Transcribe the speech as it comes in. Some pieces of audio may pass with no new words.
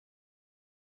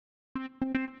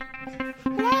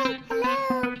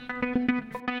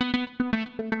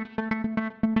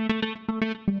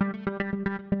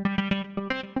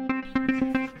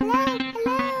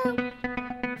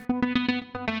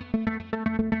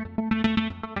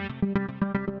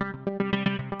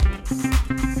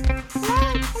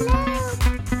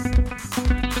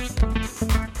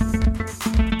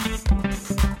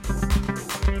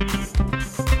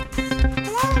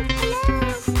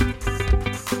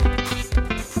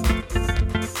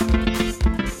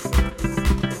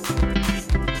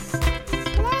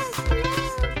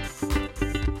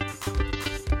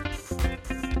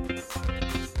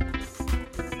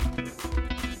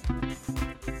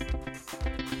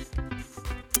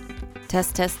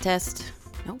Test, test, test.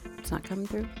 Nope, it's not coming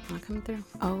through. Not coming through.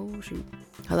 Oh, shoot.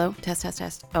 Hello? Test, test,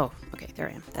 test. Oh, okay, there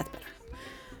I am. That's better.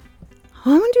 I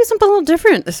want to do something a little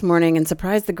different this morning and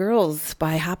surprise the girls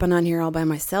by hopping on here all by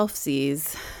myself,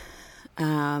 sees.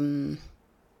 Right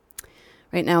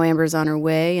now, Amber's on her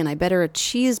way, and I bet her a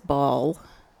cheese ball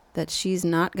that she's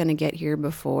not going to get here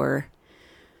before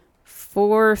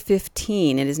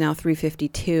 4:15. It is now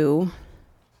 3:52.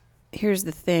 Here's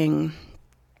the thing,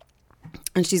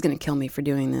 and she's going to kill me for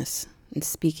doing this and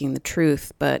speaking the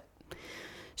truth, but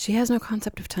she has no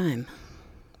concept of time.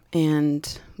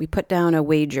 And we put down a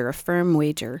wager, a firm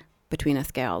wager between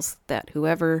us gals that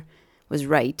whoever was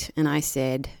right, and I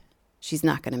said she's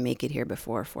not going to make it here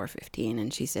before 4:15,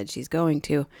 and she said she's going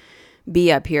to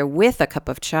be up here with a cup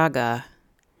of chaga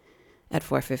at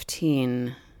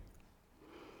 4:15.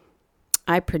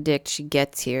 I predict she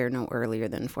gets here no earlier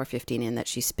than 4:15 and that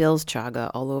she spills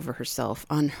chaga all over herself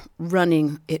on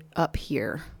running it up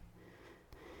here.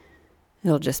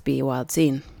 It'll just be a wild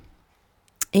scene.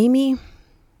 Amy,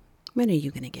 when are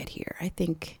you going to get here? I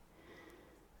think...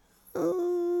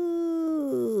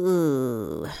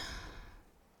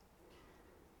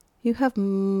 you have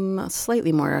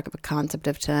slightly more of a concept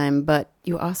of time, but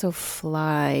you also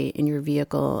fly in your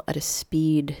vehicle at a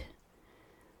speed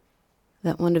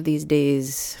that one of these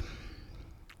days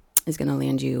is going to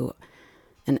land you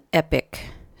an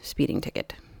epic speeding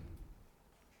ticket.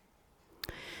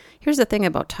 Here's the thing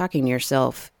about talking to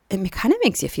yourself. It kind of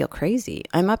makes you feel crazy.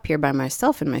 I'm up here by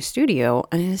myself in my studio,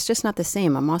 and it's just not the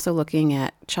same. I'm also looking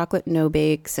at chocolate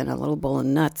no-bakes and a little bowl of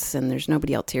nuts, and there's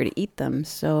nobody else here to eat them.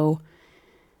 So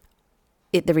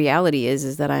the reality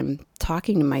is that I'm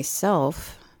talking to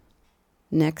myself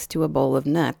next to a bowl of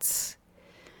nuts.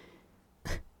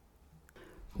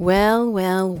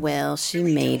 Well, she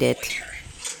made it.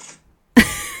 I'm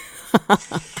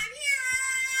here!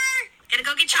 Gotta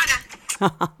go get chaga.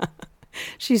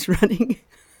 She's running.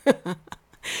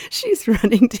 She's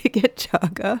running to get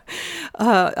chaga.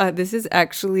 This is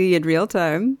actually in real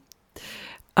time.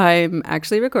 I'm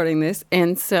actually recording this,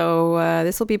 and so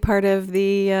this will be part of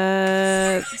the...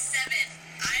 7. I'm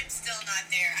still not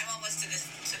there. I'm almost to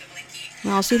the blinky.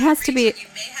 Well, she has to be... You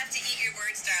may have to eat your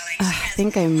words, darling. I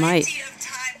think I might. Plenty of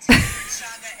time to learn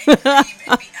chaga and cream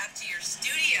and be up to your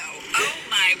studio. Oh,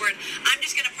 my word. I'm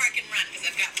just going to park and run because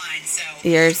I've got mine, so...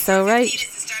 You're so right. 4:15 is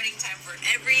the starting time for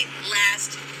every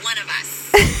last one of us.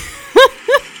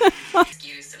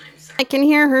 Excuse, and I'm sorry. I can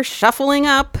hear her shuffling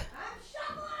up. I'm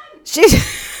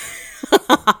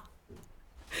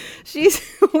She's,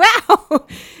 wow,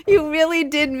 you really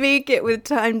did make it with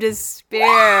time to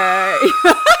spare.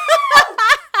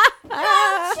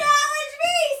 Challenge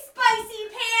me, spicy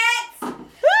pants!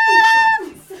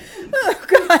 Oh,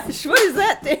 gosh, what is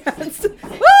that dance? Woo!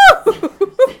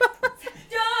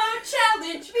 Don't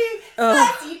challenge me,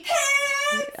 spicy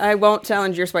pants! I won't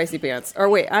challenge your spicy pants. Or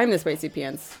wait, I'm the spicy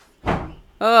pants.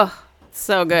 Oh,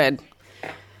 so good.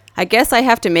 I guess I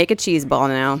have to make a cheese ball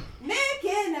now.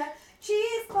 Making a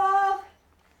cheese ball.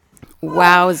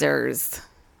 Wowzers.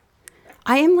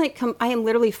 I am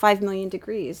literally 5 million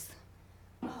degrees.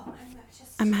 Oh,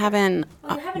 I'm having...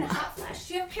 you're having a hot flash.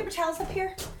 Do you have paper towels up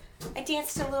here? I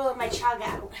danced a little of my chaga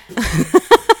out.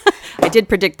 I did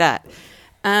predict that.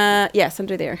 Yes,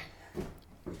 under there.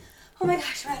 Oh my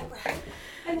gosh, I'm out of breath.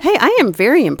 Hey, I am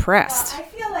very impressed. I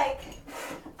feel like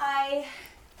I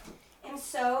am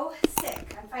so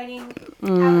sick. I'm fighting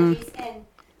allergies, and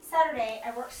Saturday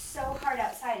I worked so hard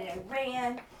outside, and I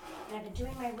ran, and I've been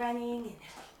doing my running, and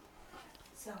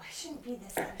so I shouldn't be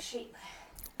this out of shape.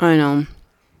 I know.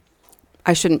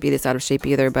 I shouldn't be this out of shape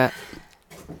either, but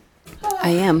I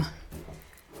am.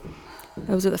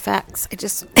 Those are the facts. I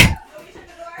just...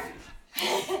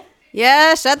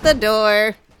 Yeah, shut the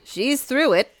door. She's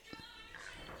through it.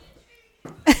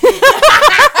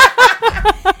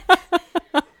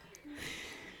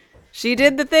 She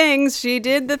did the things. She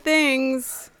did the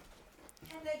things.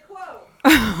 And I quote,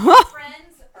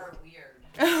 friends are weird.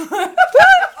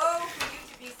 Oh, for you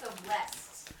to be so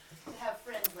blessed to have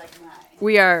friends like mine.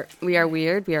 We are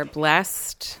weird. We are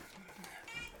blessed.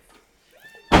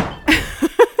 That's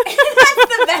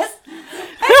the best.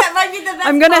 That might be the best.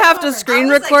 I'm gonna part have to ever.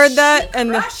 screen I was record like, that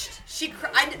and I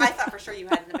thought for sure you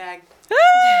had it in the bag. She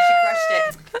crushed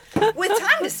it. With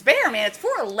time to spare, man. It's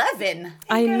 4:11.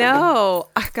 I know.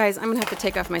 Guys, I'm gonna have to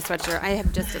take off my sweatshirt. I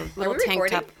have just a little tank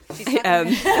top.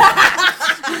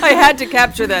 I had to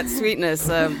capture that sweetness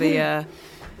of the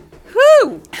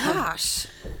whew, gosh.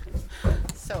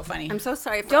 So funny. I'm so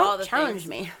sorry for all the Don't challenge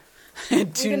things. me.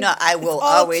 Do not. I will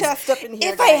all always. chest up in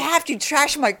here, If I guys. have to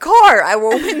trash my car, I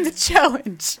will win the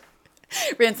challenge.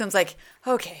 Ransom's like,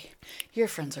 okay, Your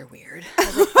friends are weird. I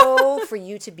was like, oh, for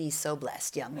you to be so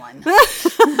blessed, young one.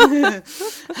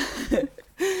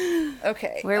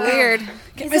 Okay. We're weird.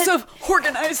 Get myself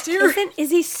organized here. Isn't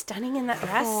Izzy stunning in that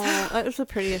dress? Oh, that was the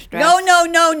prettiest dress. No.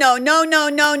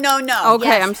 Okay,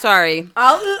 Yes. I'm sorry.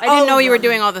 I didn't know you were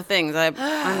doing all the things. I'm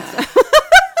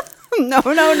No. Are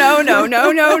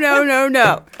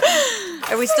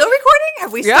we still recording?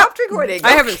 Have we stopped recording?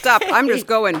 I haven't stopped. I'm just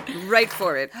going right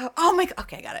for it. Oh my.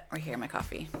 Okay, I got it. Right here, my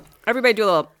coffee. Everybody do a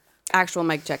little actual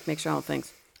mic check. Make sure all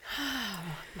things.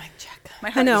 Mic check. My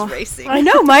heart know. is racing. I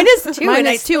know, mine is too. Mine and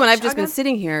I is too, and I've just chug been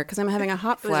sitting here because I'm having a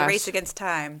hot It was a flash. race against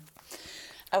time.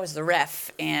 I was the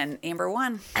ref, and Amber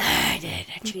won. I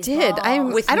did. You did. I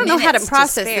With don't know how to minutes to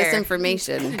process spare. this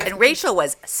information. And Rachel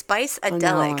was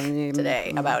spice-adelic I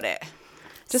today about it.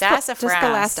 Just the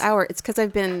last hour. It's because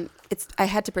I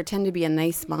had to pretend to be a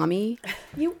nice mommy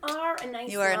You are a nice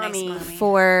You are a nice mommy. mommy.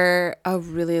 for a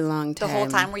really long The time. whole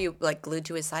time were you like glued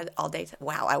to his side all day?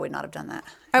 Wow, I would not have done that.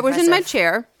 I was in my Impressive.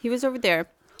 chair. He was over there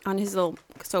on his little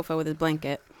sofa with his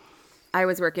blanket. I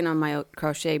was working on my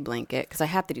crochet blanket because I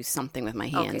have to do something with my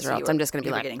hands, so or you else were- I'm just going to be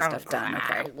you were like getting stuff done.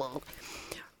 Okay.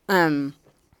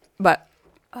 But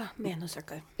Oh man, those are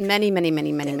good.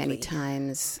 many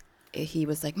times he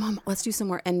was like, "Mom, let's do some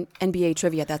more NBA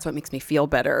trivia. That's what makes me feel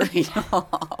better."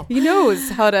 He knows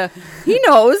how to. He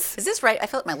knows. Is this right? I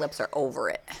feel like my lips are over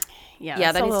it. Yeah,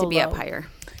 that's that a needs to little be up low. higher.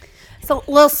 So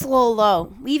a little slow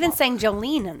low. We even sang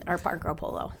Jolene in our Parker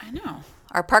Polo. I know.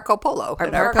 Our Parco Polo. Our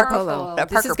Parker Parker Polo. Polo. Our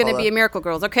This Parker is going to Polo. be a miracle,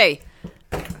 girls. Okay,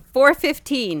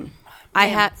 4:15. I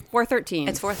had 4:13.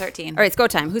 It's 4:13. All right, it's go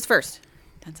time. Who's first?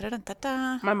 Dun, dun, dun, dun,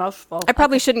 dun. My mouth's full. I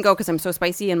probably shouldn't go because I'm so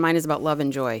spicy, and mine is about love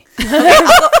and joy.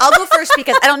 I'll go first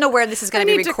because I don't know where this is going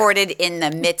to be need to- recorded in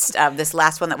the midst of this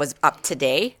last one that was up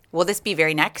today. Will this be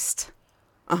very next?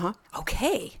 Uh-huh.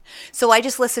 Okay. So I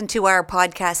just listened to our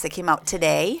podcast that came out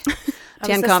today Tan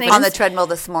listening. confidence. on the treadmill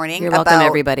this morning. You're welcome, about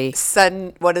everybody.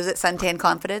 What is it? Suntan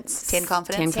confidence? Tan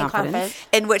confidence? Tan confidence.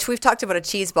 In which we've talked about a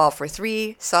cheese ball for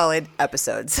 3 solid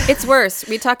episodes. It's worse.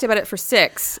 We talked about it for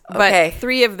 6, but Okay.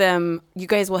 3 of them you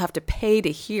guys will have to pay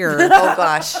to hear. Oh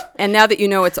gosh. And now that you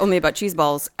know it's only about cheese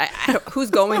balls, who's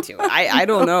going to? I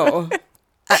don't know.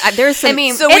 There's some. I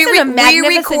mean, So It's we a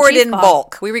magnificent record cheese in ball.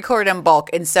 bulk. We record in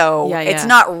bulk, and so Yeah, it's yeah.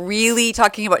 not really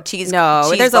talking about cheese. No,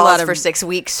 cheese there's a balls lot of- for 6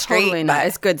 weeks straight. totally not. but-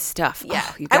 It's good stuff. Yeah,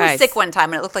 Oh, you I was guys. sick one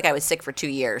time, and it looked like I was sick for 2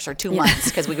 years or 2 months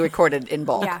because we recorded in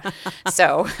bulk. Yeah.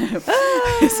 So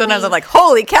sometimes I'm like,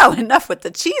 "Holy cow! Enough with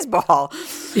the cheese ball."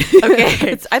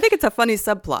 Okay, I think it's a funny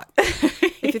subplot.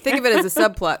 If you think of it as a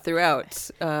subplot throughout,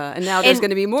 and now there's And going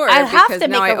to be more I have because to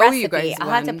now make I a owe you recipe. guys I'll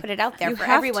have to one. put it out there You for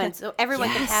have everyone, to- so everyone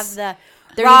can have the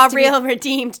There raw, needs to be- real,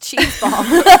 redeemed cheese ball.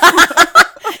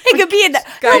 It could be it'll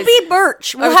Guys, be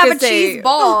merch. I We'll was have a gonna say, cheese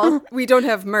ball. We don't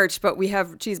have merch, but we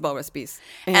have cheese ball recipes.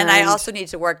 and I also need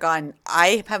to work on.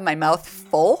 I have my mouth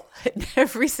full in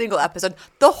every single episode,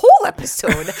 the whole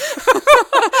episode.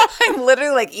 I'm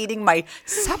literally like eating my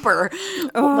supper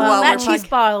Well, while that we're cheese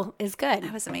ball is good.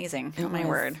 That was amazing. Oh my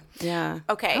word. Yeah.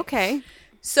 Okay.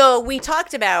 So we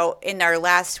talked about in our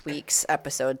last week's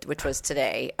episode, which was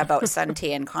today, about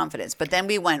suntan confidence, but then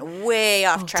we went way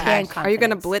off track. tan Are you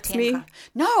going to confidence. blitz Tan me? con-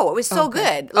 No, it was so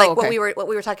Okay. good. Like Oh, okay. what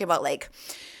we were talking about, like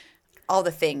all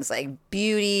the things, like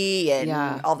beauty and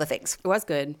Yeah. all the things. It was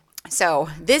good. So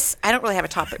this, I don't really have a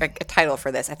title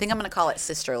for this. I think I'm going to call it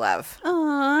Sister Love.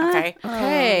 Okay.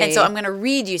 Okay. And so I'm going to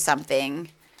read you something.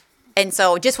 And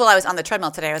so just while I was on the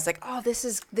treadmill today, I was like, oh, this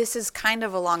is kind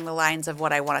of along the lines of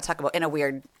what I want to talk about in a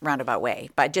weird roundabout way,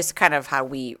 but just kind of how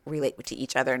we relate to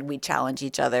each other and we challenge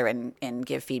each other and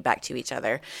give feedback to each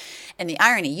other. And the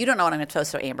irony, you don't know what I'm going to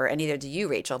post, so Amber, and neither do you,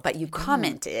 Rachel, but you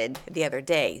commented the other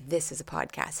day, this is a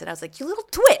podcast. And I was like, you little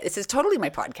twit, this is totally my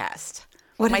podcast.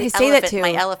 What did my I say that elephant- to?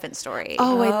 My elephant story.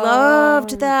 Oh, I loved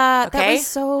that. That Okay. was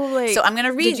so like. So I'm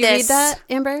gonna read Did you read this. that,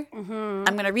 Amber? I'm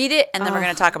going to read it, and then we're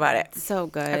going to talk about it. So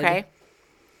good. Okay.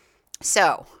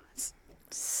 So,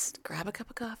 grab a cup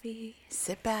of coffee,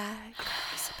 sit back,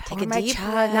 take a deep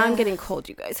breath. Now I'm getting cold,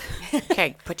 you guys.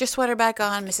 Okay, put your sweater back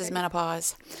on, Mrs.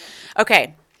 Menopause.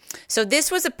 Okay, so this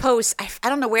was a post. I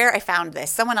don't know where I found this.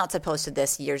 Someone else had posted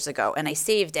this years ago, and I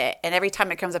saved it. And every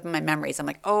time it comes up in my memories, I'm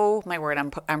like, oh my word,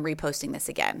 I'm reposting this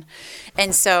again.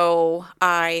 And so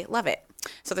I love it.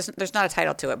 So there's not a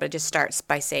title to it, but it just starts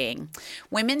by saying,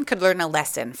 women could learn a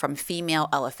lesson from female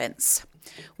elephants.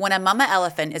 When a mama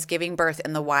elephant is giving birth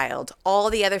in the wild, all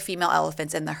the other female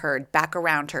elephants in the herd back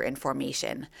around her in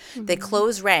formation. They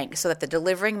close ranks so that the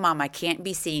delivering mama can't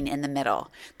be seen in the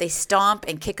middle. They stomp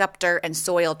and kick up dirt and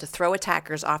soil to throw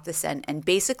attackers off the scent and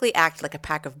basically act like a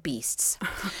pack of beasts.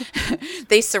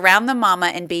 They surround the mama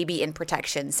and baby in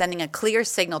protection, sending a clear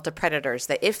signal to predators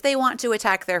that if they want to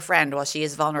attack their friend while she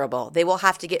is vulnerable, they will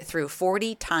have to get through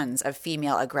 40 tons of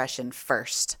female aggression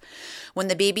first. When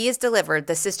the baby is delivered,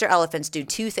 the sister elephants do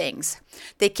two things.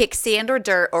 They kick sand or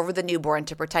dirt over the newborn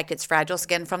to protect its fragile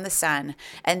skin from the sun,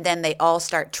 and then they all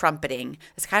start trumpeting.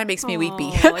 This kind of makes me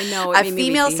weepy. I know, it A made me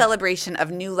female weepy. celebration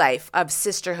of new life, of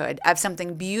sisterhood, of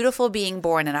something beautiful being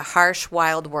born in a harsh,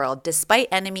 wild world, despite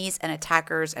enemies and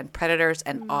attackers and predators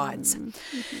and odds.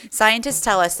 Scientists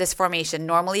tell us this formation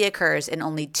normally occurs in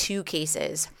only two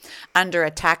cases: under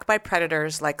attack by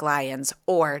predators like lions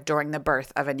or during the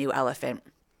birth of a new elephant.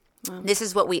 This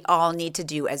is what we all need to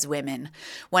do as women.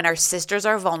 When our sisters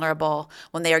are vulnerable,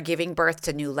 when they are giving birth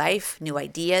to new life, new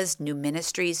ideas, new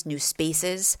ministries, new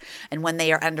spaces, and when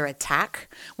they are under attack,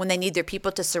 when they need their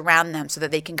people to surround them so that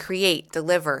they can create,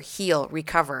 deliver, heal,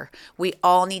 recover, we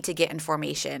all need to get in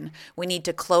formation. We need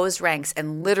to close ranks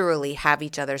and literally have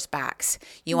each other's backs.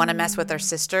 You want to mess with our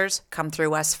sisters? Come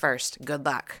through us first. Good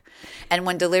luck. And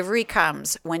when delivery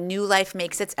comes, when new life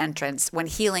makes its entrance, when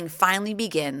healing finally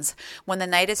begins, when the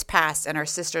night is past and our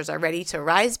sisters are ready to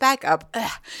rise back up,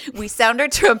 we sound our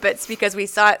trumpets because we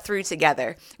saw it through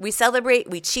together. We celebrate,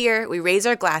 we cheer, we raise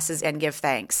our glasses and give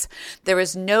thanks. There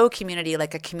is no community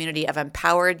like a community of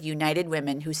empowered, united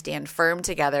women who stand firm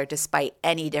together despite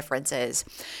any differences.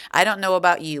 I don't know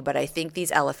about you, but I think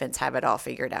these elephants have it all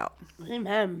figured out.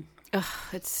 Amen. Oh,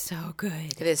 it's so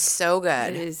good. It is so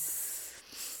good. It is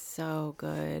so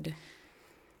good.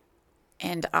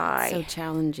 And So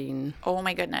challenging. oh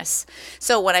my goodness.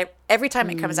 So every time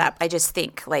it comes up, I just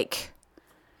think like,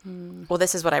 well,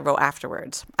 this is what I wrote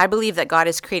afterwards. I believe that God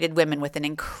has created women with an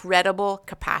incredible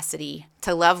capacity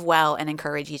to love well and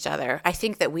encourage each other. I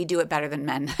think that we do it better than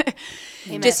men.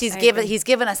 Just he's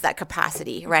given us that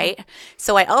capacity, right?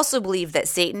 So I also believe that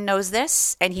Satan knows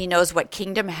this, and he knows what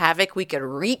kingdom havoc we could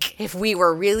wreak if we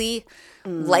were really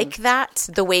like that,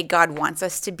 the way God wants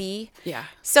us to be. Yeah.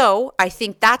 So I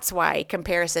think that's why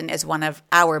comparison is one of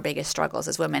our biggest struggles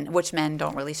as women, which men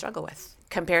don't really struggle with.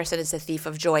 Comparison is a thief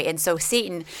of joy. And so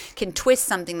Satan can twist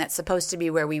something that's supposed to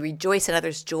be where we rejoice in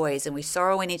others' joys and we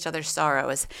sorrow in each other's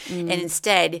sorrows. And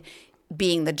instead,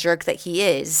 being the jerk that he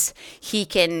is, he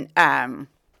can,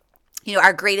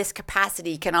 our greatest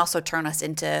capacity can also turn us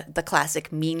into the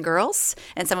classic mean girls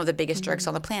and some of the biggest jerks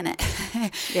on the planet.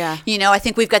 Yeah. I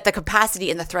think we've got the capacity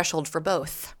and the threshold for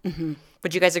both.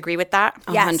 Would you guys agree with that?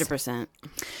 Yes. 100%.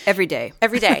 Every day.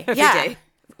 Every day. Every Yeah. day.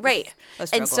 Right. A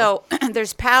And so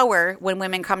there's power when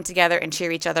women come together and cheer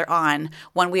each other on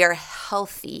when we are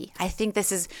healthy. I think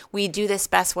we do this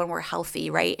best when we're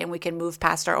healthy, right? And we can move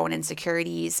past our own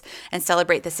insecurities and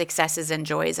celebrate the successes and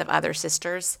joys of other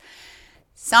sisters.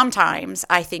 Sometimes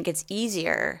I think it's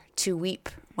easier to weep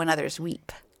when others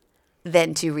weep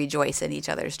than to rejoice in each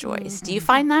other's joys. Do you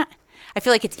find that? I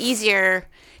feel like it's easier.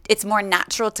 It's more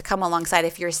natural to come alongside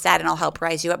if you're sad and I'll help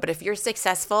rise you up. But if you're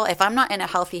successful, if I'm not in a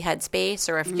healthy headspace,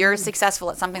 or if you're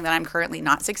successful at something that I'm currently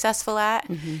not successful at,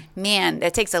 man,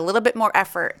 it takes a little bit more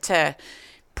effort to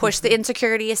push the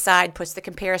insecurity aside, push the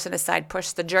comparison aside,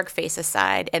 push the jerk face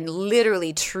aside, and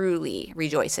literally, truly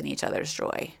rejoice in each other's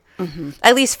joy.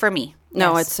 At least for me.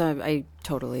 No, Yes. it's I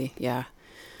totally, yeah.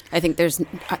 I think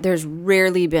there's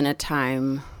rarely been a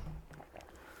time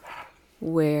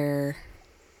where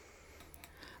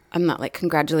I'm not like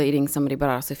congratulating somebody, but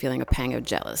also feeling a pang of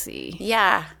jealousy.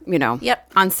 Yeah.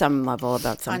 Yep. On some level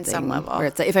about something. some level. Where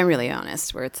it's like, if I'm really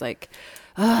honest, where it's like,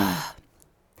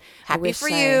 Happy for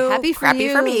you. happy for Crappy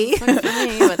you, for me. sucks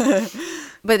for me,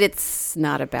 but it's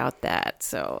not about that.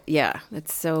 So yeah,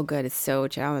 it's so good. It's so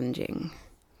challenging.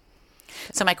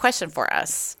 So my question for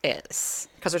us is,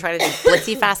 because we're trying to do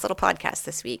blitzy fast little podcast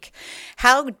this week,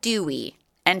 how do we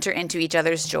enter into each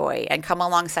other's joy and come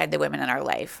alongside the women in our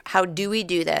life? How do we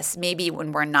do this maybe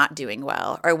when we're not doing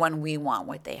well, or when we want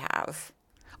what they have,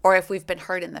 or if we've been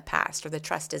hurt in the past or the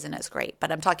trust isn't as great?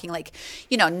 But I'm talking like,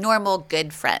 normal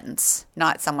good friends,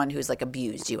 not someone who's like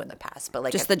abused you in the past, but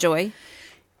like Just the joy,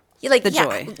 like the yeah,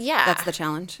 joy. Yeah. That's the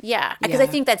challenge. Yeah, because I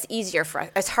think that's easier for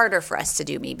us. It's harder for us to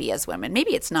do maybe as women.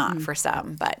 Maybe it's not for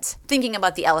some, but thinking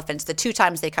about the elephants, the two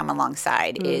times they come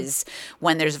alongside is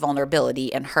when there's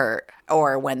vulnerability and hurt,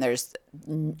 or when there's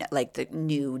like the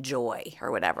new joy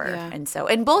or whatever. Yeah. And so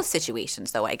in both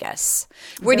situations, though, I guess.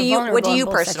 What do They're you vulnerable in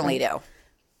both personally do?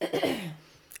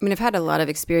 I mean, I've had a lot of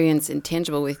experience in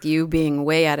tangible with you being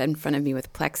way out in front of me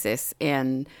with Plexus,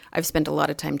 and I've spent a lot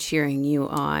of time cheering you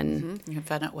on. You've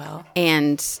done it well.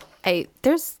 And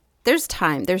there's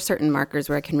certain markers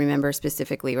where I can remember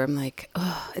specifically where I'm like,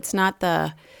 oh, it's not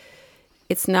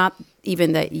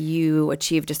even that you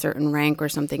achieved a certain rank or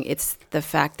something. It's the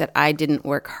fact that I didn't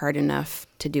work hard enough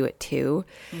to do it too.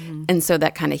 And so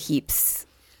that kind of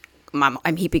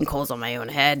I'm heaping coals on my own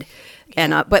head.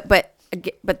 And,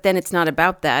 but then it's not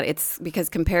about that. It's because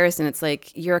comparison, it's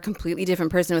like you're a completely different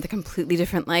person with a completely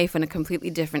different life and a completely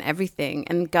different everything.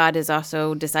 And God has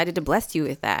also decided to bless you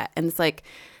with that. And it's like,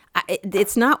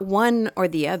 it's not one or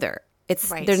the other.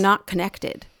 They're not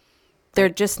connected. They're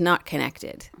just not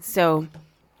connected. So,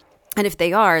 and if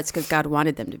they are, it's because God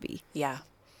wanted them to be. Yeah.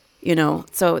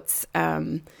 So it's, I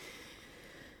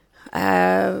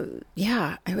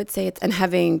would say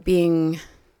and being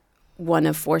one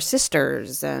of 4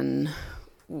 sisters and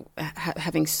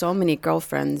having so many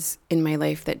girlfriends in my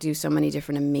life that do so many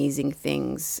different amazing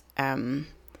things. I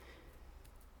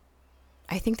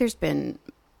think there's been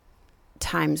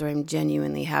times where I'm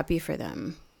genuinely happy for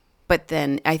them, but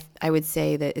then I would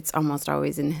say that it's almost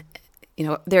always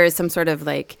there is some sort of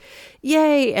like,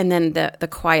 yay. And then the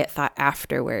quiet thought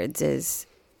afterwards is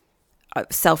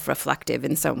self-reflective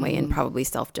in some way and probably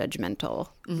self-judgmental.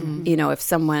 If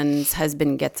someone's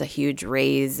husband gets a huge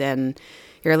raise and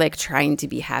you're like trying to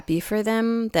be happy for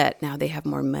them that now they have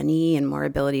more money and more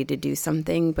ability to do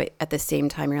something, but at the same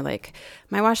time you're like,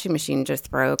 my washing machine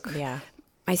just broke. Yeah.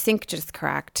 My sink just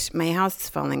cracked. My house is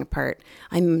falling apart.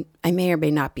 I may or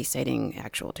may not be citing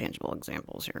actual tangible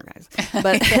examples here, guys.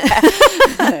 But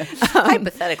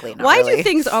hypothetically, not why really. do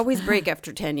things always break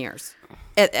after 10 years?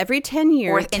 Every 10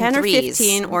 years, Or 10 or threes.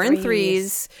 15, or in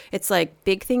threes, it's like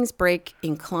big things break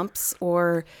in clumps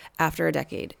or after a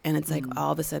decade. And it's like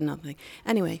all of a sudden nothing.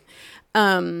 Anyway.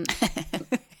 But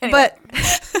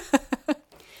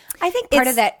I think part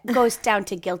of that goes down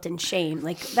to guilt and shame.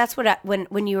 Like that's what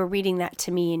when you were reading that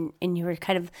to me and you were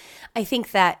kind of, I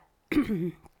think that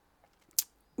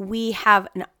we have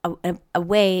a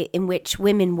way in which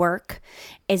women work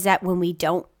is that when we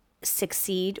don't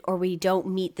succeed or we don't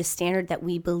meet the standard that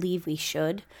we believe we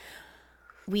should,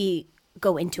 we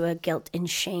go into a guilt and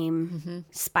shame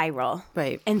spiral.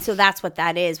 Right. And so that's what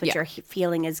that is, what you're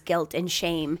feeling is guilt and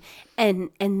shame. And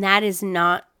that is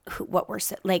not what we're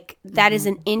like. That is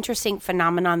an interesting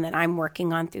phenomenon that I'm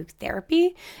working on through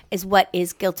therapy is what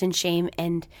is guilt and shame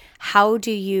and how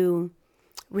do you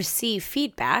receive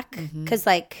feedback? Because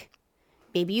like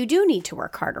maybe you do need to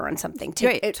work harder on something to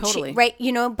Right, totally. right,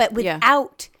 but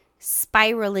without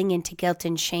spiraling into guilt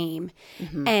and shame.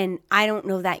 And I don't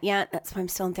know that yet. That's why I'm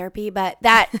still in therapy. But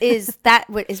that is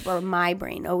where my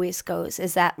brain always goes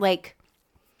is that like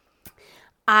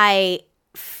I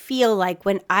feel like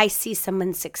when I see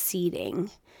someone succeeding,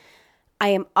 I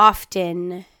am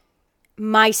often,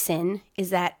 my sin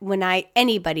is that when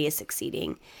anybody is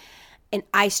succeeding and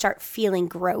I start feeling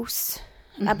gross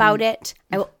about it,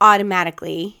 I will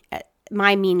automatically,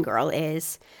 my mean girl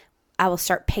is, I will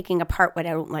start picking apart what I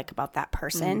don't like about that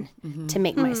person to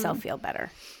make myself feel better.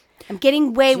 I'm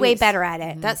getting way better at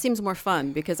it. that seems more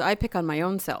fun because I pick on my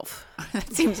own self.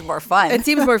 That seems more fun. It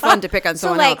seems more fun to pick on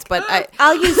someone else, but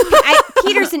I'll use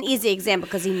Peter's an easy example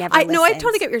because he never listens. No, I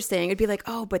totally get what you're saying. It'd be like,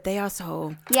 oh, but they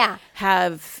also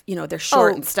have, they're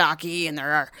short and stocky and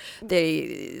they're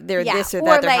this or that,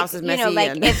 or their like, house is messy.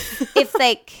 If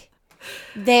like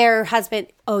their husband,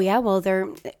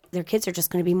 their kids are just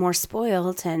going to be more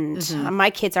spoiled and my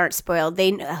kids aren't spoiled.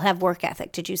 They have work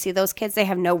ethic. Did you see those kids? They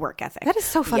have no work ethic. That is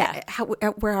so funny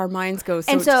where our minds go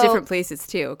so different places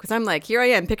too. Because I'm like, here I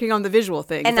am picking on the visual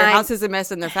things. And their house is a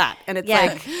mess and they're fat. And it's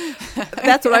like,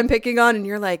 that's what I'm picking on. And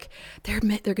you're like, they're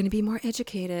going to be more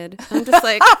educated. I'm just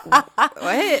like, what?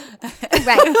 Right.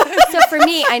 So for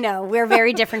me, I know we're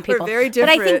very different people. We're very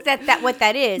different. But I think that what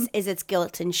that is it's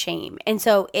guilt and shame. And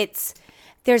so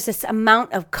there's this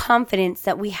amount of confidence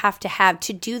that we have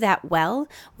to do that well.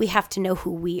 We have to know who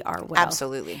we are well.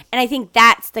 Absolutely. And I think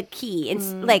that's the key.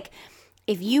 It's like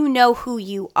if you know who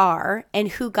you are and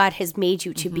who God has made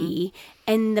you to be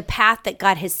and the path that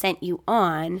God has sent you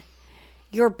on,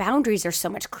 your boundaries are so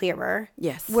much clearer.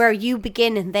 Yes. Where you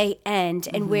begin and they end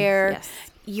and where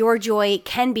your joy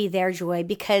can be their joy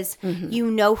because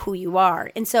you know who you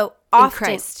are. And so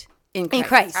often In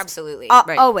Christ. Absolutely.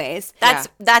 Right. Always. That's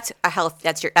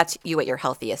you at your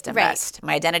healthiest and Right. best.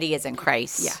 My identity is in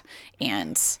Christ. Yeah.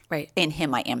 And Right. in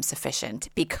him I am sufficient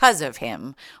because of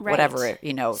him. Right. Whatever,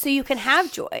 So you can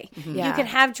have joy. Yeah. You can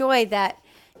have joy that,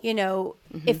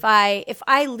 if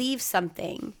I leave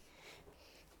something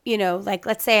like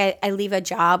let's say I leave a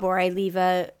job or I leave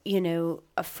a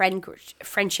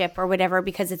friendship or whatever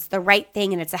because it's the right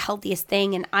thing and it's the healthiest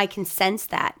thing and I can sense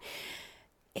that.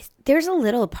 There's a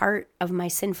little part of my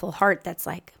sinful heart that's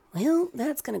like, well,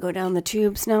 that's going to go down the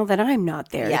tubes now that I'm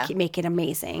not there to make it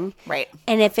amazing. Right.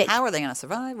 And if how are they going to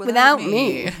survive without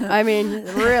me? I mean,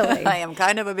 really. I am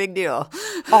kind of a big deal.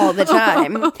 All the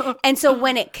time. And so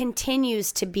when it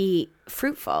continues to be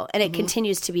fruitful and it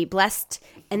continues to be blessed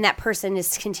and that person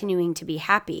is continuing to be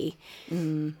happy,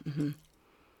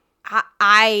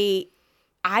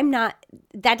 I'm not,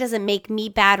 that doesn't make me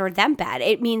bad or them bad.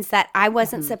 It means that I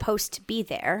wasn't supposed to be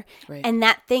there. Right. And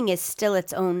that thing is still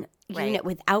its own unit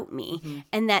without me.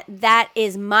 And that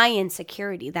is my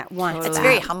insecurity that wants It's that.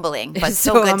 very humbling, but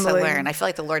so good to learn. I feel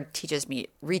like the Lord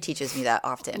reteaches me that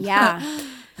often. Yeah.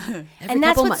 And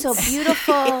that's what's so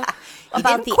beautiful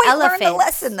about the elephants. Learn the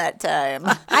lesson that time.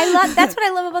 That's what I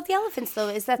love about the elephants though,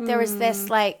 is that there was this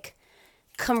like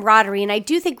camaraderie. And I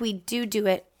do think we do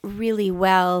it really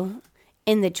well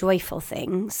in the joyful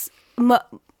things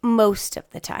most of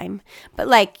the time. But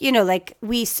like, like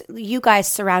you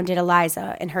guys surrounded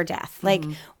Eliza in her death. Like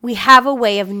we have a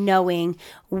way of knowing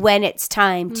when it's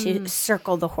time to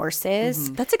circle the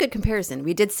horses. That's a good comparison.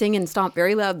 We did sing and stomp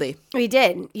very loudly. We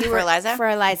did. For Eliza? For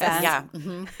Eliza. Yeah.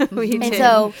 We did. And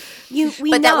so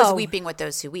But that was weeping with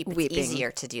those who weep. It's easier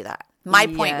to do that. My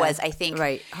point was, I think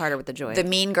harder with the joy. The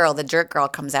mean girl, the jerk girl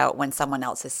comes out when someone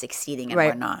else is succeeding and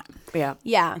we're not. Yeah.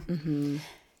 Yeah.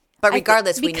 But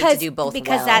regardless, we need to do both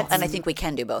well. And I think we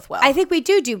can do both well. I think we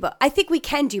do both. I think we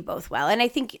can do both well. And I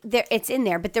think it's in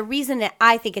there. But the reason that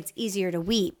I think it's easier to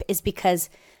weep is because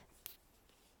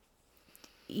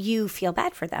you feel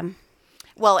bad for them.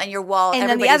 Well, and your wall, and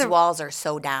everybody's walls are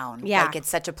so down. Yeah. Like it's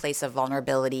such a place of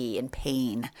vulnerability and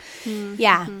pain.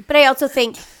 Yeah. But I also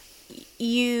think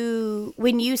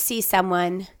when you see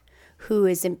someone who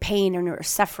is in pain or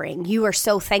suffering, you are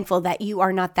so thankful that you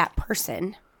are not that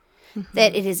person.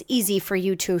 That it is easy for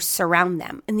you to surround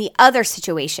them. In the other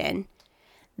situation,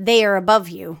 they are above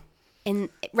you, and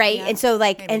and so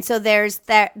there's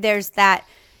that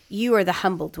you are the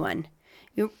humbled one,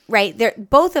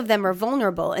 both of them are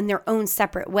vulnerable in their own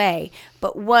separate way,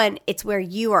 but one, it's where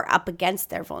you are up against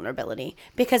their vulnerability,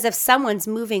 because if someone's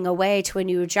moving away to a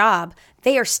new job,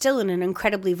 they are still in an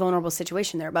incredibly vulnerable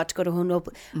situation. They're about to go to home,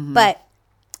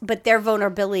 but their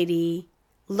vulnerability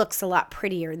looks a lot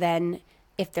prettier than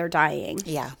if they're dying.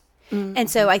 Yeah. And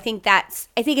so I think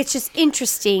it's just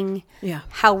interesting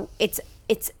how it's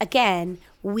again,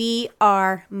 we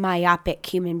are myopic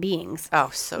human beings. Oh,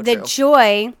 so the true.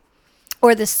 joy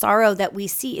or the sorrow that we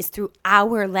see is through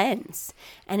our lens.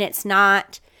 And it's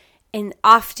not, and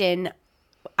often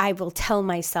I will tell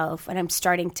myself when I'm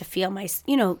starting to feel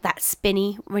that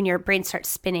spinny, when your brain starts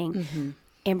spinning,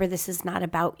 Amber, this is not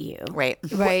about you. Right.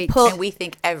 And we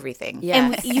think everything.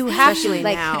 Yeah. And you have especially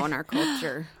to, now in our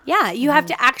culture. Yeah, you have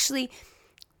to actually,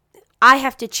 I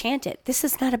have to chant it. This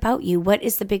is not about you. What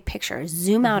is the big picture?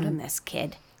 Zoom out on this,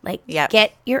 kid.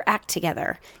 Get your act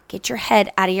together. Get your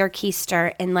head out of your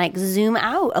keister and zoom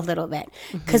out a little bit.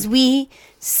 Because we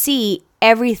see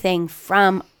everything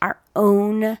from our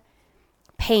own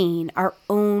pain, our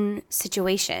own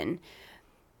situation,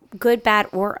 good, bad,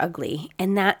 or ugly.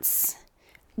 And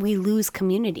we lose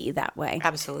community that way.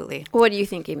 Absolutely. What do you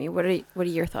think, Amy? What are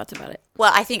your thoughts about it?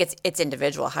 Well, I think it's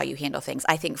individual how you handle things.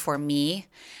 I think for me,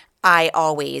 I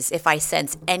always, if I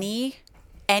sense any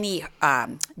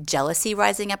jealousy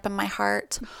rising up in my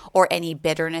heart or any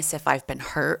bitterness if I've been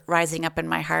hurt rising up in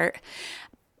my heart,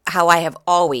 how I have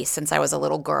always, since I was a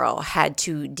little girl, had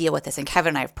to deal with this. And Kevin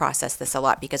and I have processed this a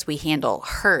lot because we handle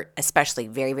hurt especially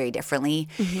very, very differently.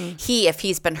 If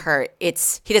he's been hurt,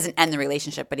 he doesn't end the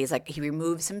relationship, but he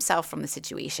removes himself from the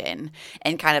situation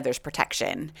and kind of there's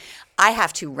protection. I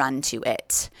have to run to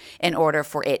it in order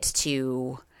for it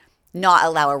to not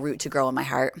allow a root to grow in my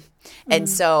heart. And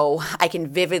so I can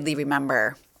vividly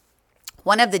remember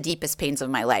one of the deepest pains of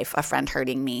my life, a friend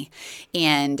hurting me.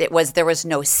 And there was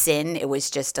no sin. It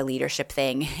was just a leadership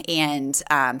thing. And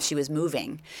she was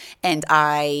moving. And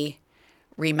I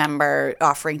remember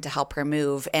offering to help her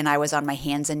move. And I was on my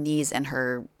hands and knees in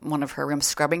one of her rooms,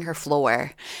 scrubbing her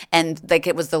floor. And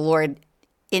it was the Lord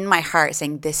in my heart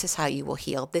saying, this is how you will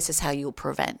heal. This is how you will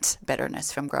prevent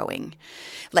bitterness from growing.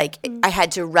 I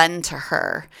had to run to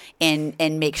her and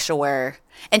make sure.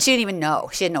 And she didn't even know.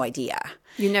 She had no idea.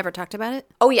 You never talked about it?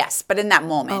 Oh, yes. But in that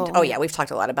moment, Oh. yeah, we've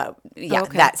talked a lot about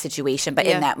Okay. that situation. But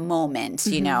Yeah. in that moment,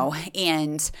 you know,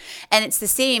 and it's the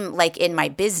same like in my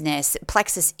business.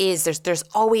 Plexus is there's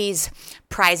always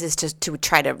prizes to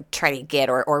try to get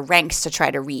or ranks to try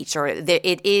to reach, or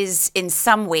it is in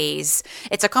some ways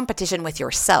it's a competition with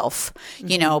yourself,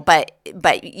 you know. But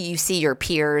you see your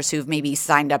peers who've maybe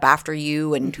signed up after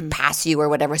you and who pass you or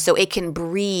whatever. So it can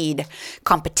breed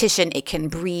competition. It can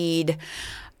breed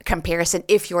comparison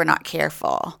if you're not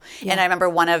careful. And I remember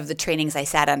one of the trainings I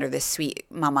sat under, this sweet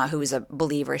mama who's a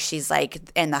believer, she's like,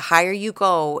 and the higher you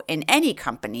go in any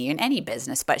company, in any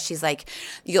business, but she's like,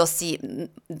 you'll see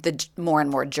the more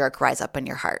and more jerk rise up in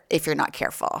your heart if you're not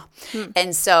careful.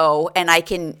 And so, and I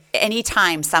can,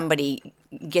 anytime somebody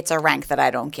gets a rank that I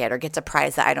don't get or gets a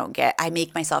prize that I don't get, I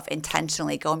make myself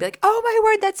intentionally go and be like, oh my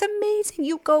word, that's amazing.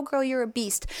 You go, girl, you're a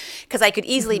beast. Because I could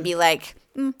easily be like,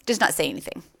 just not say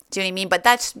anything. Do you know what I mean? But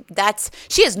that's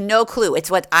she has no clue. It's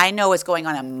what I know is going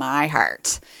on in my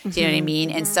heart. Do you know what I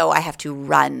mean? And so I have to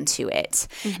run to it.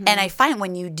 And I find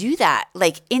when you do that,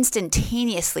 like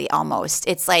instantaneously almost,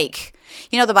 it's like,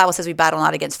 you know, the Bible says we battle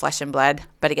not against flesh and blood,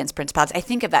 but against principalities. I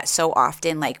think of that so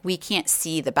often. Like we can't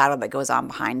see the battle that goes on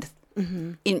behind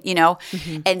you know?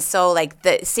 And so like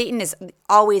Satan is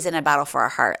always in a battle for our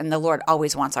heart, and the Lord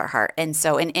always wants our heart. And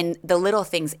so in the little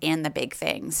things and the big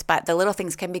things, but the little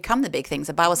things can become the big things.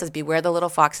 The Bible says, beware the little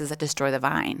foxes that destroy the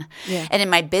vine. Yeah. And in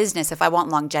my business, if I want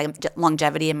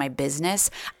longevity in my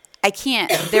business, I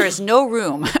can't, there is no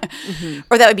room,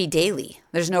 or that would be daily.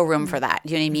 There's no room for that.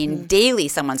 You know what I mean? Daily,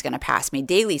 someone's going to pass me.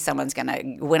 Daily, someone's going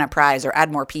to win a prize or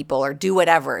add more people or do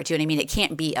whatever. Do you know what I mean? It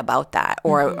can't be about that,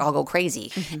 or I'll go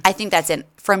crazy. I think that's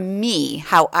for me,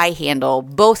 how I handle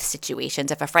both situations.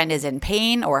 If a friend is in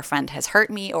pain, or a friend has hurt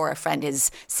me, or a friend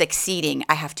is succeeding,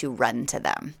 I have to run to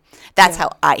them. That's how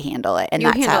I handle it. And You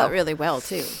that's handle how it really well,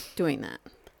 too, doing that.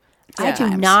 I do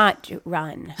not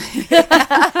run.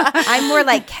 I'm more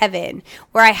like Kevin,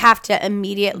 where I have to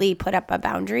immediately put up a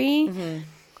boundary,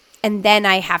 and then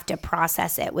I have to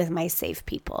process it with my safe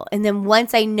people. And then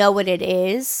once I know what it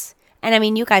is, and I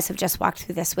mean, you guys have just walked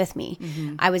through this with me.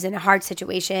 I was in a hard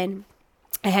situation.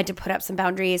 I had to put up some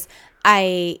boundaries.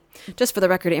 Just for the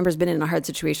record, Amber's been in a hard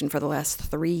situation for the last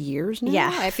 3 years now.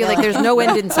 Yeah. I feel like there's no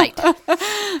end in sight. hoping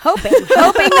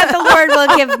that the Lord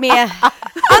will give me a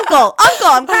uncle.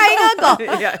 I'm crying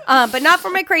uncle. But not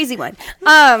for my crazy one.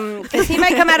 Because he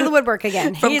might come out of the woodwork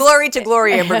again. from glory to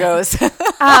glory, Amber goes.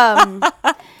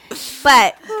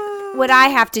 But what I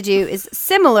have to do is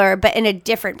similar, but in a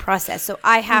different process. So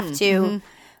I have to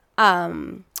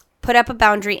put up a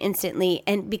boundary instantly.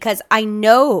 And because I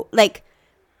know, like,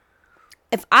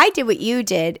 if I did what you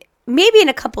did, maybe in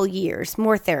a couple years,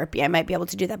 more therapy, I might be able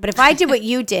to do that. But if I did what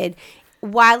you did,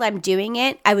 while I'm doing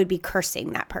it, I would be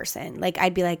cursing that person. Like,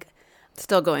 I'd be like,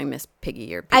 Still going Miss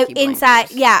Piggy or Peaky inside,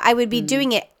 Blinders. yeah, I would be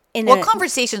doing it in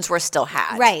conversations were still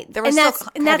had. Right. There were and still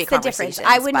that's the difference.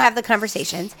 I wouldn't have the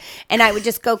conversations, and I would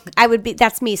just go,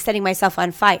 that's me setting myself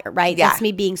on fire, right? Yeah. That's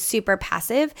me being super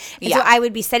passive. And Yeah. so I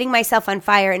would be setting myself on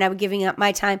fire, and I would giving up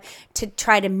my time to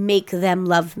try to make them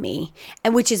love me,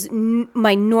 and which is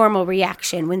my normal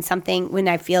reaction when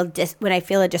I feel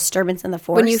a disturbance in the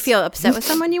force. When you feel upset with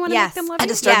someone, you want to Yes. make them love A you?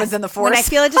 disturbance in the force. When I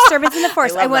feel a disturbance in the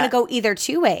force, I love want to that. go either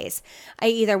two ways. I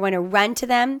either want to run to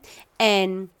them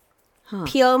and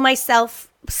peel myself,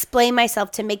 splay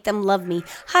myself to make them love me.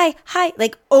 Hi,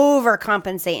 like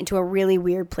overcompensate into a really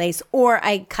weird place, or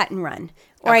I cut and run,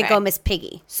 or I Okay. go Miss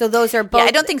Piggy. So those are both. Yeah,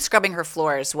 I don't think scrubbing her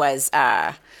floors was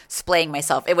splaying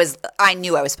myself. It was. I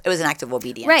knew it was an act of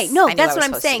obedience. Right. No, I knew that's I was what I'm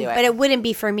supposed to saying. do it. But it wouldn't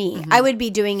be for me. I would be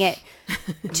doing it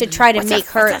to try to make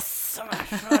her.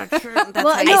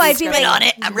 Well, no, I'd be Spit like, on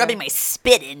it. I'm rubbing my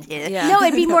spit in here. Yeah. no,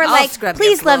 it'd be more I'll like, scrub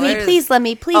please your love me, floors. please love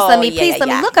me, please Oh, love me, yeah, please yeah, love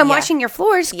me. yeah, Look, I'm yeah. washing your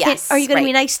floors. Yes, Are you going to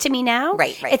be right. nice to me now?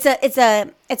 Right. It's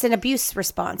an abuse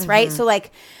response, right? So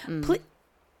like,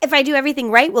 if I do everything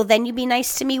right, well, then you be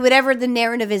nice to me. Whatever the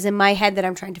narrative is in my head that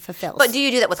I'm trying to fulfill. But do you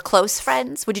do that with close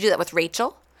friends? Would you do that with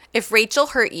Rachel? If Rachel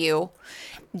hurt you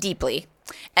deeply,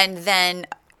 and then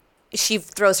she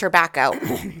throws her back out,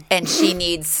 and she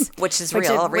needs, which is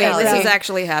real, is reality. This has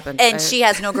actually happened. And she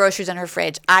has no groceries in her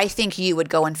fridge. I think you would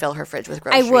go and fill her fridge with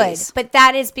I groceries. would, but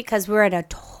that is because we're at a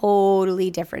totally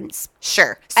different.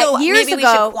 Sure. So years maybe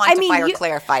ago- we should quantify or you-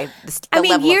 clarify the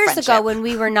level years of friendship. ago when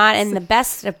we were not in the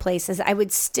best of places, I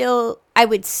would still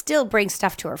bring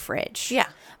stuff to her fridge. Yeah.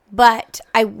 But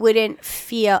I wouldn't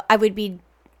feel.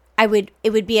 I it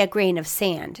would be a grain of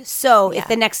sand. So Yeah. if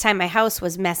the next time my house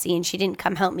was messy and she didn't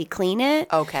come help me clean it,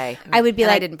 Okay. I would be And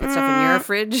like, I didn't put stuff in your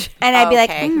fridge. and I'd be like,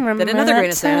 Okay. remember another grain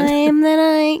of sand. time that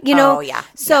I, you know, Oh, yeah.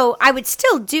 So I would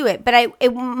still do it, but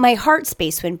my heart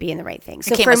space wouldn't be in the right thing.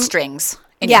 So It came for with me- strings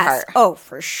in your heart. Oh,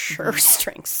 for sure.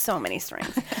 Strings. So many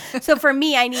strings. So for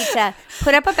me, I need to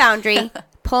put up a boundary,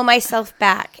 pull myself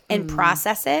back, and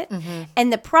process it.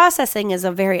 And the processing is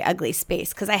a very ugly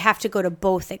space because I have to go to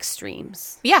both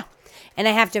extremes. Yeah. And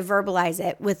I have to verbalize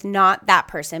it with not that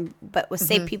person, but with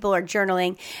say people are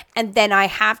journaling. And then I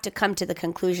have to come to the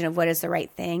conclusion of what is the right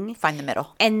thing. Find the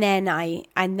middle. And then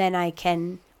I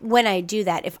can, when I do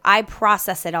that, if I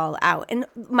process it all out, and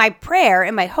my prayer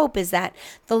and my hope is that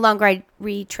the longer I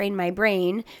retrain my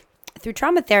brain through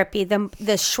trauma therapy,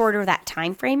 the shorter that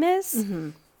time frame is.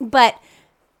 But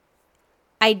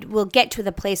I will get to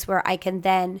the place where I can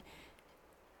then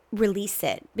release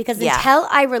it, because until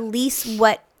I release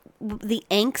what the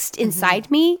angst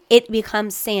inside me, it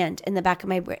becomes sand in the back of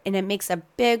my brain, and it makes a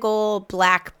big old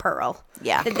black pearl.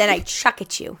 Yeah. That then I chuck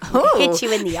at you, hit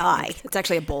you in the eye. It's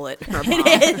actually a bullet or a bomb.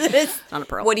 Not a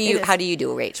pearl. How do you do,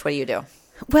 Rach? What do you do?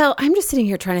 Well, I'm just sitting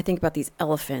here trying to think about these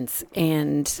elephants,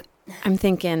 and I'm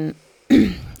thinking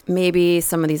maybe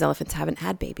some of these elephants haven't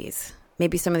had babies.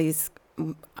 Maybe some of these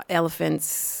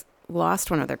elephants lost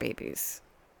one of their babies.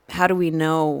 How do we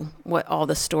know what all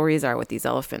the stories are with these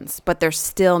elephants? But they're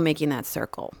still making that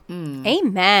circle.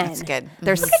 Amen. That's good.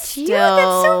 They're Look at still. you.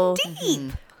 That's so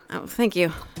deep. Oh, thank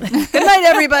you. Good night,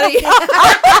 everybody.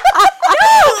 I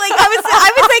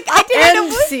didn't know.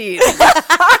 End scene.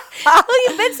 Oh,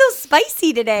 you've been so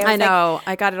spicy today. I know.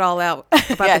 I got it all out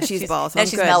about Yeah, the cheese she's- balls. now I'm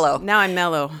she's good. mellow. Now I'm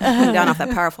mellow. I'm down off that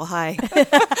powerful high.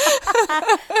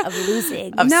 Of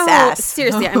losing. Of No, sass.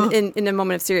 seriously, I'm in a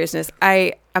moment of seriousness.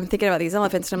 I'm thinking about these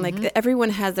elephants, and I'm like, everyone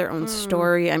has their own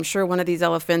story. I'm sure one of these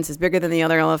elephants is bigger than the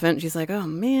other elephant. She's like, oh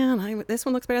man, this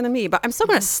one looks better than me, but I'm still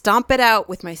going to stomp it out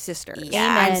with my sister.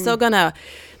 Yeah. Amen. I'm still going to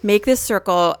make this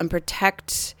circle and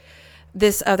protect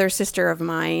this other sister of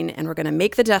mine, and we're going to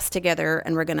make the dust together,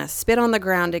 and we're going to spit on the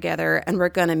ground together, and we're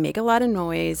going to make a lot of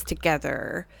noise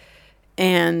together.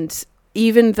 And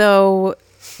even though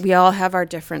we all have our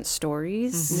different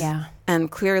stories, Yeah. and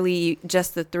clearly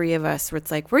just the three of us, where it's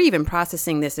like we're even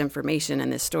processing this information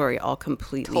and this story all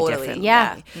completely Totally. different.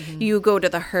 Yeah. You go to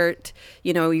the hurt,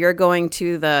 you're going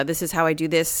to the this is how I do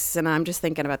this, and I'm just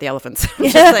thinking about the elephants. I'm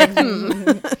just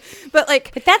like, But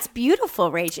like, But that's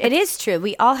beautiful, Rach. It is true.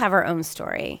 We all have our own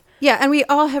story. yeah, and we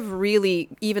all have really,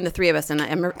 even the three of us, and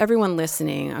everyone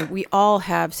listening, we all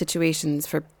have situations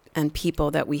and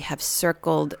people that we have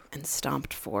circled and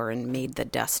stomped for and made the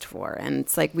dust for. And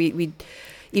it's like we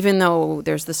even though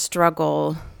there's the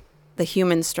struggle, the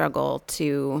human struggle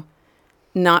to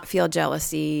not feel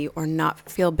jealousy or not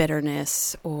feel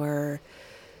bitterness or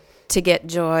to get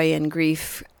joy and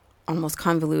grief almost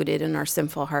convoluted in our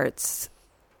sinful hearts.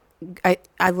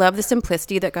 I love the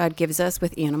simplicity that God gives us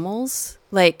with animals.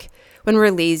 Like when we're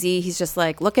lazy, he's just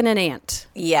like, look at an ant.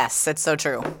 Yes, that's so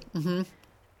true.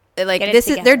 Like Get it this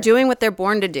is together. they're doing what they're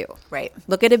born to do. Right.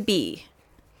 Look at a bee.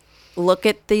 Look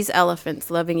at these elephants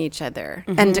loving each other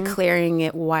and declaring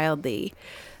it wildly.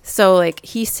 So like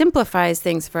he simplifies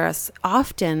things for us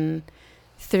often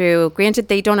through, granted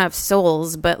they don't have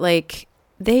souls, but like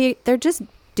they're just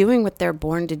doing what they're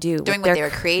born to do. Doing what they're they were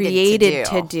created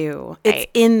to do. It's Right.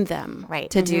 in them Right.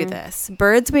 to do this.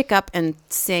 Birds wake up and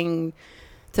sing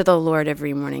to the Lord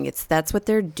every morning. That's what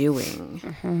they're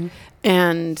doing.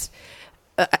 And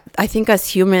I think us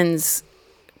humans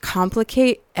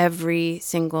complicate every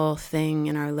single thing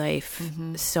in our life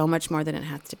so much more than it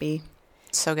has to be.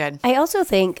 So good. I also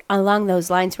think along those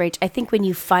lines, Rach, I think when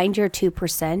you find your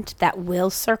 2% that will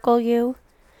circle you,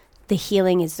 the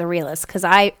healing is the realest. Because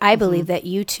I believe that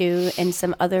you two and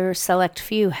some other select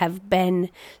few have been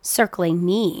circling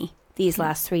me these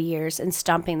last 3 years and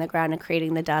stomping the ground and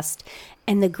creating the dust.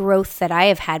 And the growth that I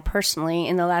have had personally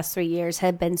in the last 3 years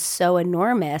have been so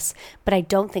enormous. But I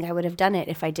don't think I would have done it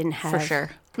if I didn't have For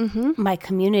sure. my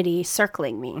community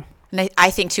circling me. And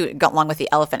I think too, along with the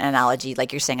elephant analogy,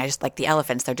 like you're saying, I just like the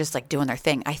elephants, they're just like doing their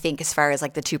thing. I think as far as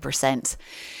like the 2%,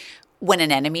 when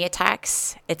an enemy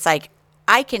attacks, it's like,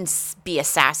 I can be a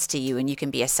sass to you and you can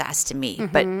be a sass to me,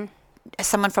 but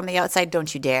someone from the outside,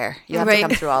 don't you dare. You'll have to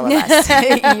come through all of us,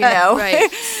 Right.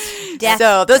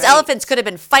 So those elephants could have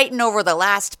been fighting over the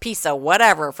last piece of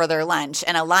whatever for their lunch,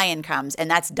 and a lion comes, and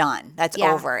that's done. That's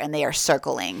Yeah. over, and they are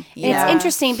circling. You And know? it's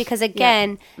interesting because,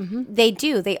 again,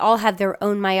 they all have their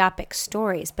own myopic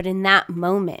stories, but in that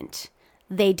moment,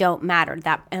 they don't matter.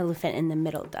 That elephant in the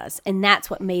middle does. And that's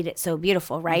what made it so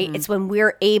beautiful, right? It's when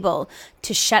we're able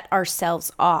to shut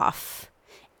ourselves off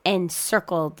and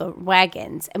circle the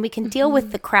wagons, and we can deal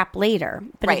with the crap later.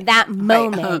 But Right. at that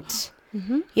moment,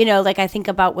 you know, like I think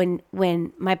about when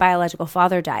my biological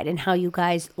father died and how you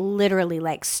guys literally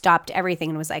like stopped everything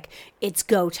and was like, it's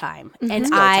go time. And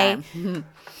I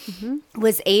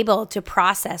was able to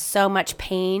process so much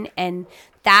pain, and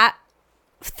that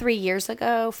 4 years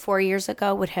ago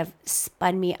would have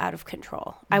spun me out of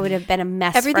control. I would have been a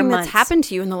mess. Everything for that's months. happened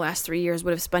to you in the last 3 years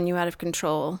would have spun you out of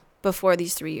control before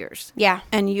these 3 years. Yeah.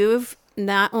 And you've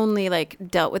not only like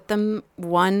dealt with them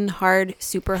one hard,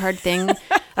 super hard thing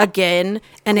again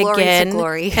and Glory to again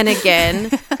glory. and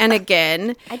again and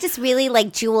again. I just really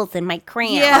like jewels in my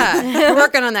crown. Yeah, we're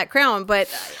working on that crown, but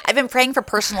I've been praying for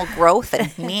personal growth,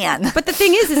 and man. the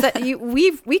thing is that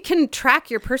we can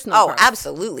track your personal Oh, growth,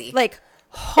 absolutely. like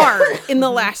hard in the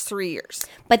last 3 years.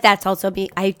 But that's also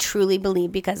I truly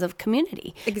believe because of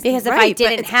community. Because if I right, but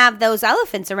didn't it's- have those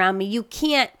elephants around me, you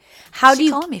can't. How do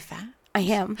you? calling me fat? I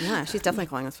am. Yeah, she's definitely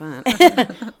calling us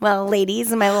fat. Well,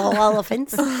 ladies, my little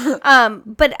elephants.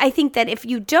 But I think that if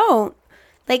you don't,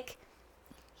 like,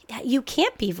 you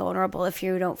can't be vulnerable if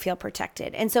you don't feel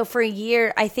protected. And so for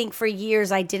years,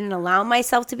 I didn't allow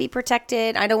myself to be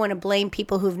protected. I don't want to blame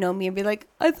people who've known me and be like,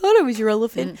 I thought I was your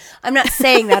elephant. I'm not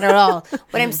saying that at all.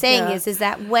 What I'm saying is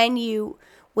that when you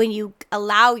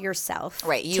allow yourself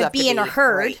Right, you to have be to in a be-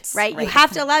 herd, right? You right.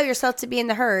 have to allow yourself to be in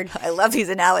the herd. I love these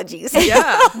analogies.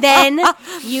 Yeah. Then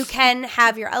you can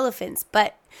have your elephants.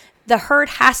 But the herd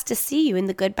has to see you in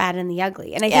the good, bad, and the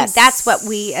ugly. And I Yes. think that's what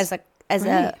we as a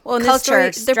Well, in this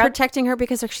culture story, they're protecting her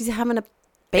because she's having a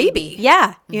baby.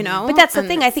 Yeah. You know? But that's the And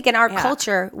thing. I think in our yeah.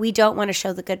 culture, we don't want to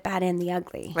show the good, bad, and the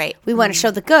ugly. Right. We want to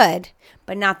show the good,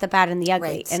 but not the bad and the ugly.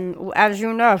 Right. And as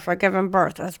you know, for giving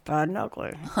birth, that's bad and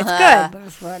ugly. It's good, but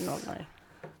it's bad and ugly.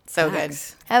 So good.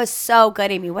 That was so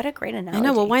good, Amy. What a great analogy. I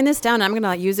know. We'll wind this down. I'm going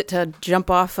to use it to jump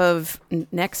off of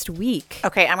next week.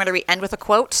 Okay, I'm going to end with a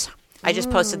quote. I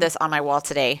just posted this on my wall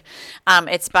today.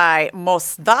 It's by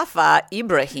Mostafa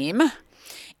Ibrahim.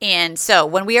 And so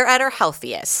when we are at our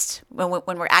healthiest, when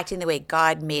we're acting the way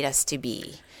God made us to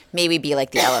be, may we be like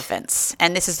the elephants.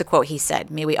 And this is the quote he said,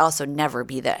 may we also never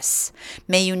be this.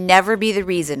 May you never be the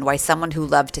reason why someone who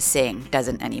loved to sing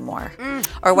doesn't anymore.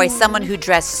 Or why someone who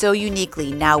dressed so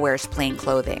uniquely now wears plain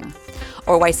clothing.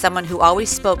 Or why someone who always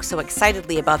spoke so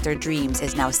excitedly about their dreams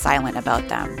is now silent about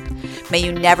them. May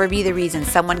you never be the reason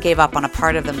someone gave up on a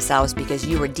part of themselves because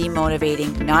you were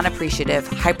demotivating, non-appreciative,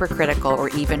 hypercritical, or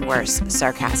even worse,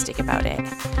 sarcastic about it.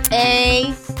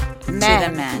 Amen. To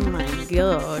the men. Oh my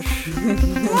gosh.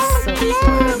 So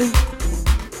good.